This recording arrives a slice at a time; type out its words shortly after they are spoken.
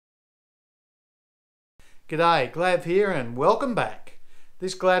G'day, Glav here and welcome back.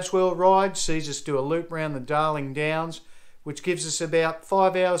 This Glav's World ride sees us do a loop round the Darling Downs, which gives us about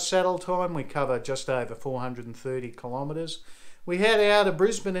 5 hours saddle time. We cover just over 430 kilometres. We head out of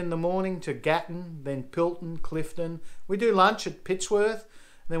Brisbane in the morning to Gatton, then Pilton, Clifton. We do lunch at Pittsworth,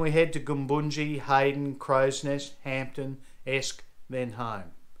 then we head to Goombungee, Hayden, Crow's Nest, Hamton, Esk, then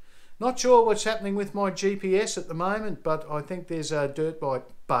home. Not sure what's happening with my GPS at the moment, but I think there's a dirt bike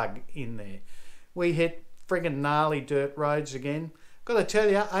bug in there. We hit friggin' gnarly dirt roads again. Got to tell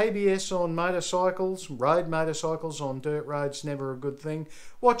you, ABS on motorcycles, road motorcycles on dirt roads, never a good thing.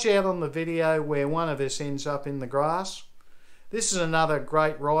 Watch out on the video where one of us ends up in the grass. This is another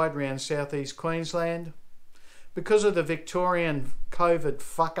great ride around southeast Queensland. Because of the Victorian COVID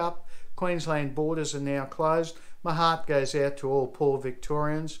fuck-up, Queensland borders are now closed. My heart goes out to all poor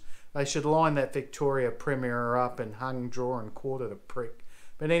Victorians. They should line that Victoria Premier up and hung, draw and quarter the prick.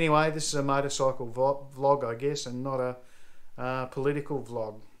 But anyway, this is a motorcycle vlog, I guess, and not a political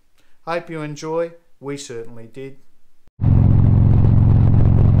vlog. Hope you enjoy. We certainly did. Good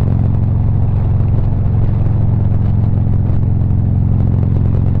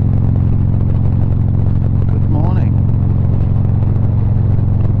morning.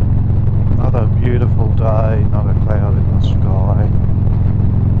 Another beautiful day, not a cloud in the sky.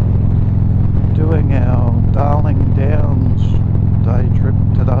 Doing our Darling Downs day trip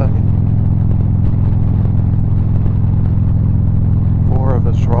today. 4 of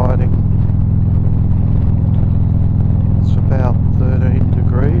us riding. It's about 13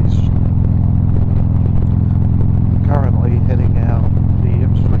 degrees. Currently heading out the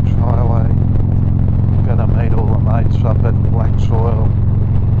Ipswich Highway. Gonna meet all the mates up at Black Soil,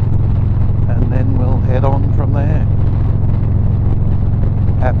 and then we'll head on from there.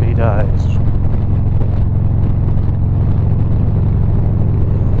 Happy days.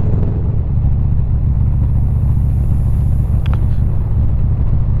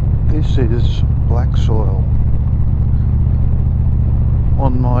 This is Black Soil.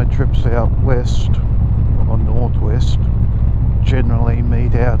 On my trips out west or northwest, generally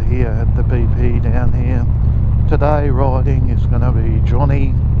meet out here at the BP down here. Today riding is going to be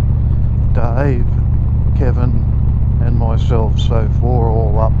Johnny, Dave, Kevin and myself, so 4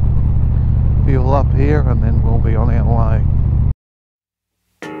 all up. Fuel up here and then we'll be on our way.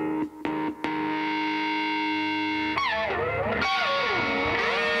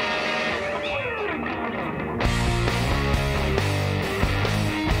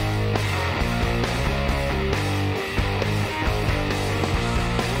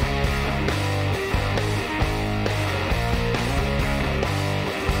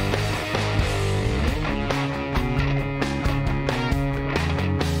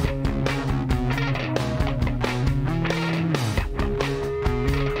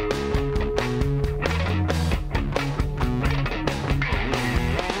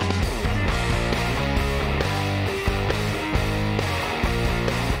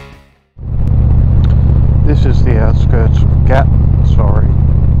 This is the outskirts of Gatton, sorry.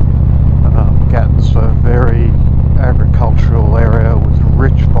 Gatton's a very agricultural area with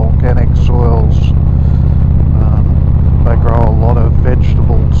rich volcanic soils. They grow a lot of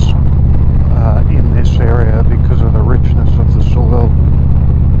vegetables in this area because of the richness of the soil.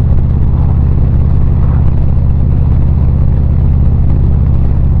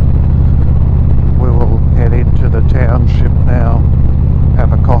 We will head into the township now,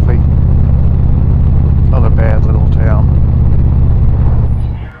 have a coffee. Not a bad little town.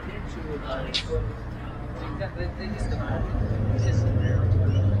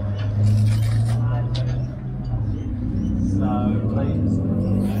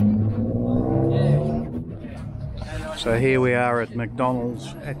 So here we are at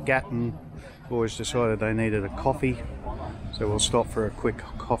McDonald's at Gatton. Boys decided they needed a coffee, so we'll stop for a quick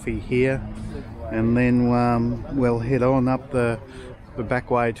coffee here, and then we'll head on up the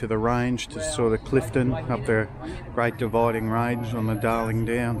back way to the range to sort of Clifton, up the Great Dividing Range on the Darling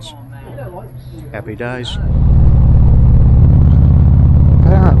Downs. Happy days.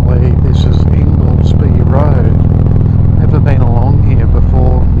 Apparently this is Inglesby Road. Never been along here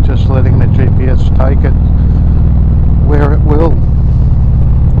before, just letting the GPS take it where it will.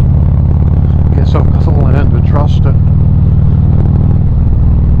 Guess I've got to learn to trust it.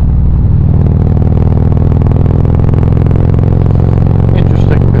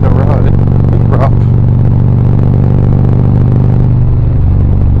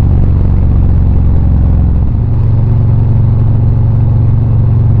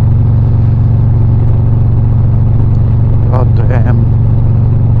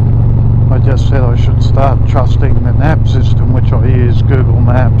 Start trusting the nav system, which I use, Google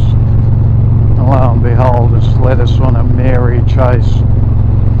Maps. And lo and behold, it's led us on a merry chase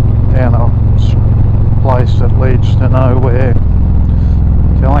down a place that leads to nowhere,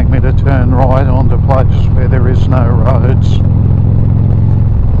 telling me to turn right onto places where there is no roads.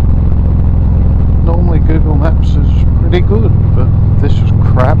 Normally Google Maps is pretty good, but this is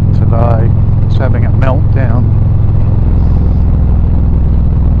crap today. It's having a meltdown.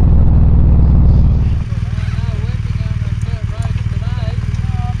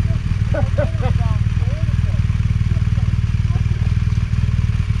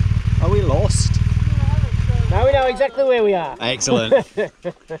 Are we lost? No, we know exactly where we are. Excellent.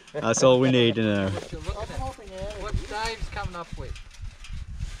 That's all we need to know. What Dave's coming up with?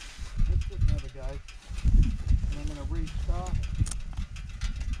 I'm going to restart.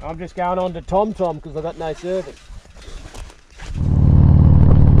 I'm just going on to TomTom because I've got no service.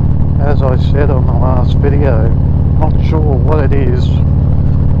 As I said on the last video, not sure what it is.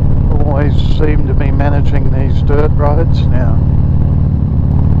 Always seem to be managing these dirt roads now.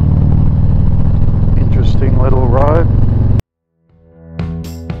 Interesting little road.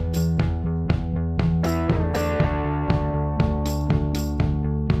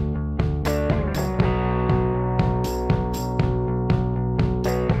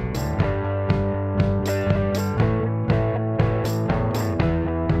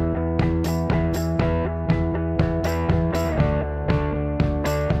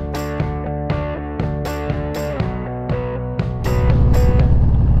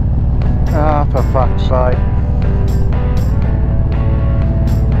 Ah, for fuck's sake.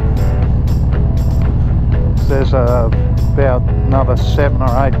 There's about another 7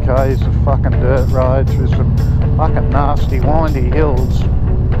 or 8 k's of fucking dirt roads with some fucking nasty windy hills.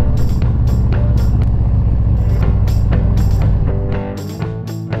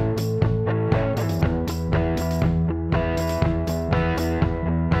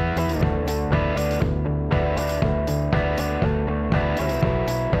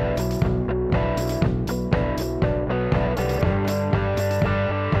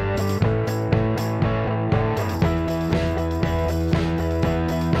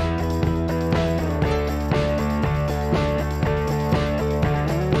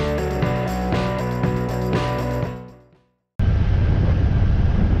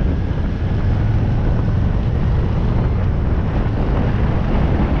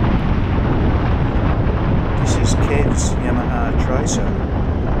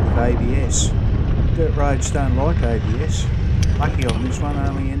 ABS. Dirt roads don't like ABS. Lucky on this one,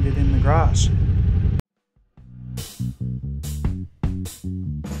 only ended in the grass.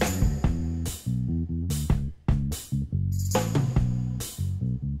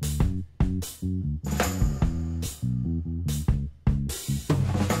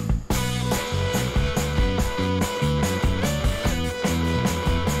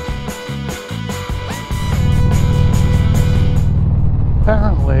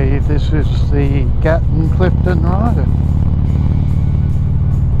 Apparently this is the Gatton Clifton Road.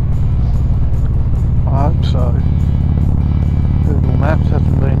 I hope so. Google Maps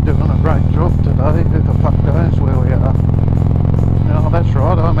hasn't been doing a great job today. Who the fuck knows where we are? No, that's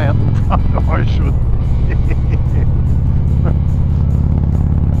right, I'm out in front. I should.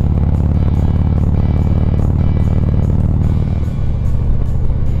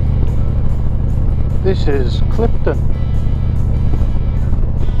 This is Clifton.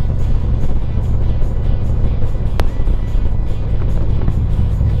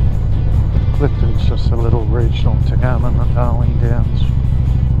 Clifton's just a little regional town in the Darling Downs.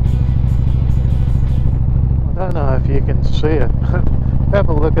 I don't know if you can see it, but have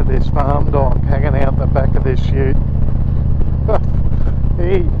a look at this farm dog hanging out the back of this ute.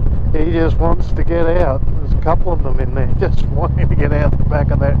 He just wants to get out. There's a couple of them in there just wanting to get out the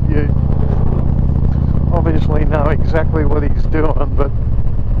back of that ute. Obviously know exactly what he's doing, but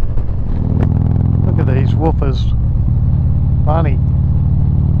look at these woofers. Funny.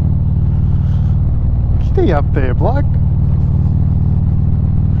 Stay up there, bloke.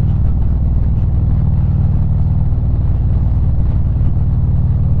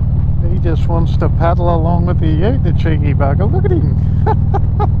 He just wants to paddle along with the ute, the cheeky bugger. Look at him.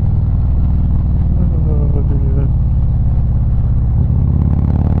 Oh, dear.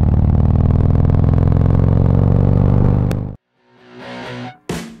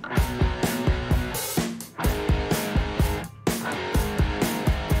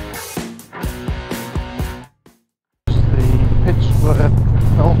 Pittsworth,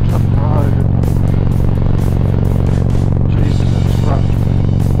 Pilton Road. Jesus Christ.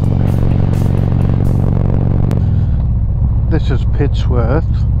 This is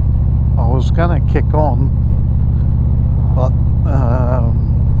Pittsworth. I was going to kick on, but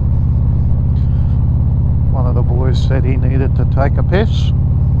said he needed to take a piss.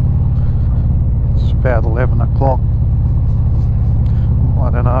 It's about 11 o'clock. I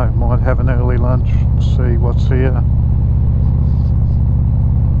don't know, might have an early lunch, see what's here.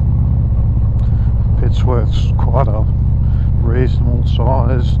 Pittsworth's quite a reasonable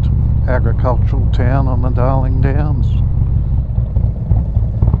sized agricultural town on the Darling Downs.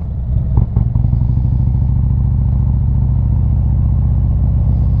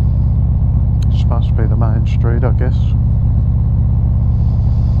 This must be the main street, I guess.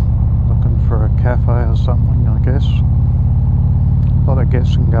 Looking for a cafe or something, I guess. A lot of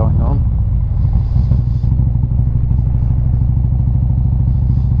guessing going on.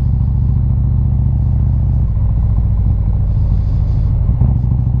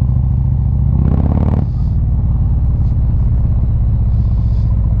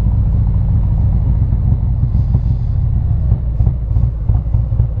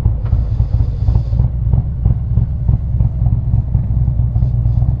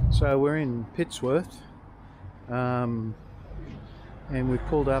 So we're in Pittsworth, and we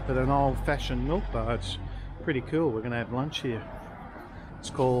pulled up at an old-fashioned milk bar. It's pretty cool. We're going to have lunch here.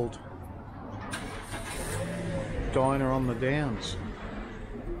 It's called Diner on the Downs.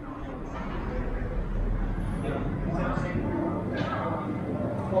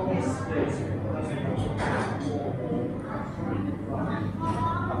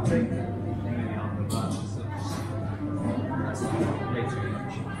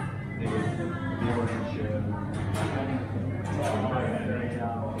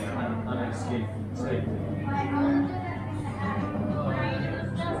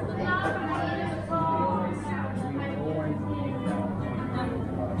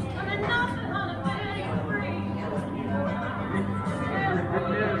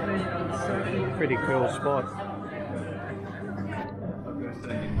 Pretty cool spot.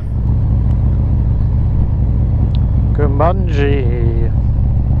 Goombungee.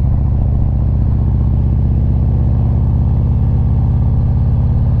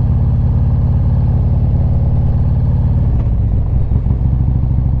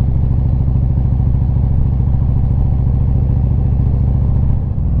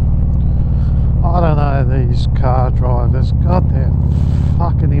 I don't know, these car drivers, God, they're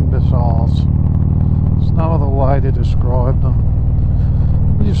fucking imbeciles. There's no other way to describe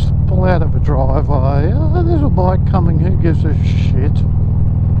them. You just pull out of a driveway, oh, there's a bike coming, who gives a shit?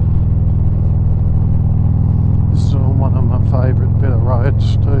 This is one of my favourite bit of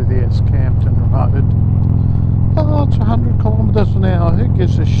roads too, the Hamton road. Oh, it's 100 kilometres an hour, who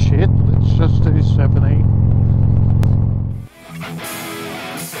gives a shit? Let's just do 70.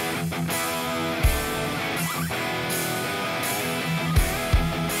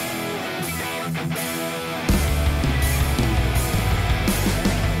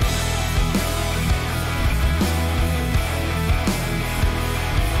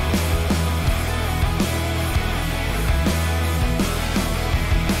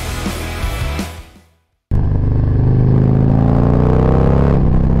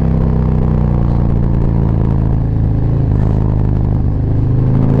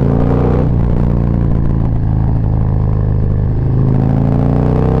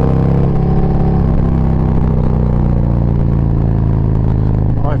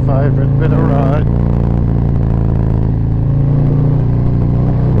 Favourite bit of road.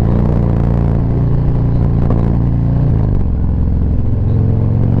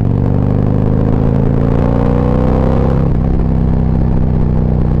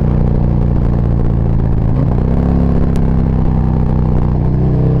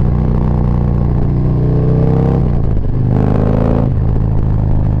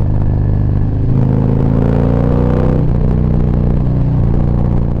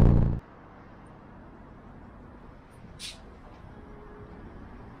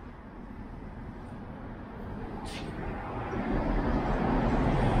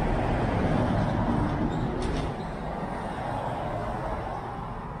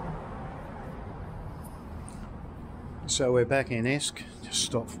 So we're back in Esk, just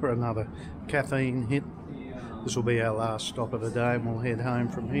stopped for another caffeine hit. This will be our last stop of the day and we'll head home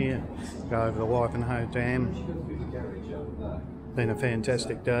from here, go over the Wivenhoe Dam. Been a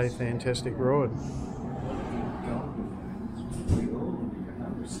fantastic day, fantastic ride.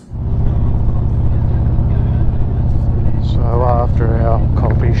 So after our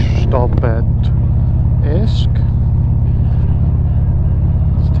coffee stop at Esk,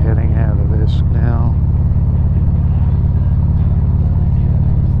 just heading out of Esk now.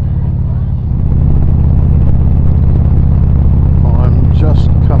 I'm just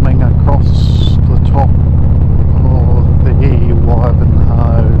coming across the top of the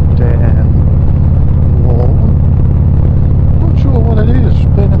Wivenhoe Dam wall.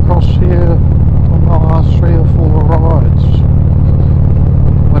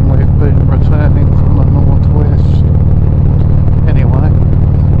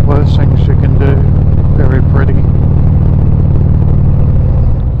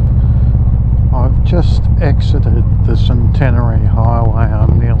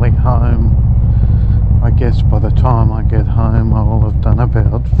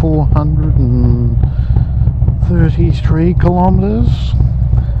 433 kilometres.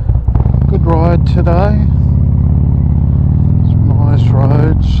 Good ride today. Some nice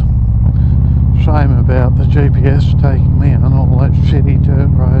roads. Shame about the GPS taking me on all that shitty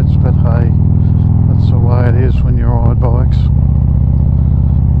dirt roads, but hey, that's the way it is when you ride bikes.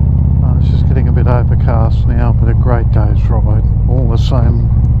 It's just getting a bit overcast now, but a great day's ride all the same.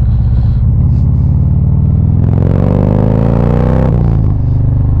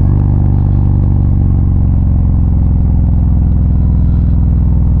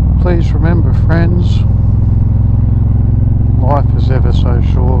 Please remember, friends, life is ever so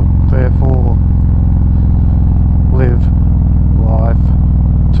short, therefore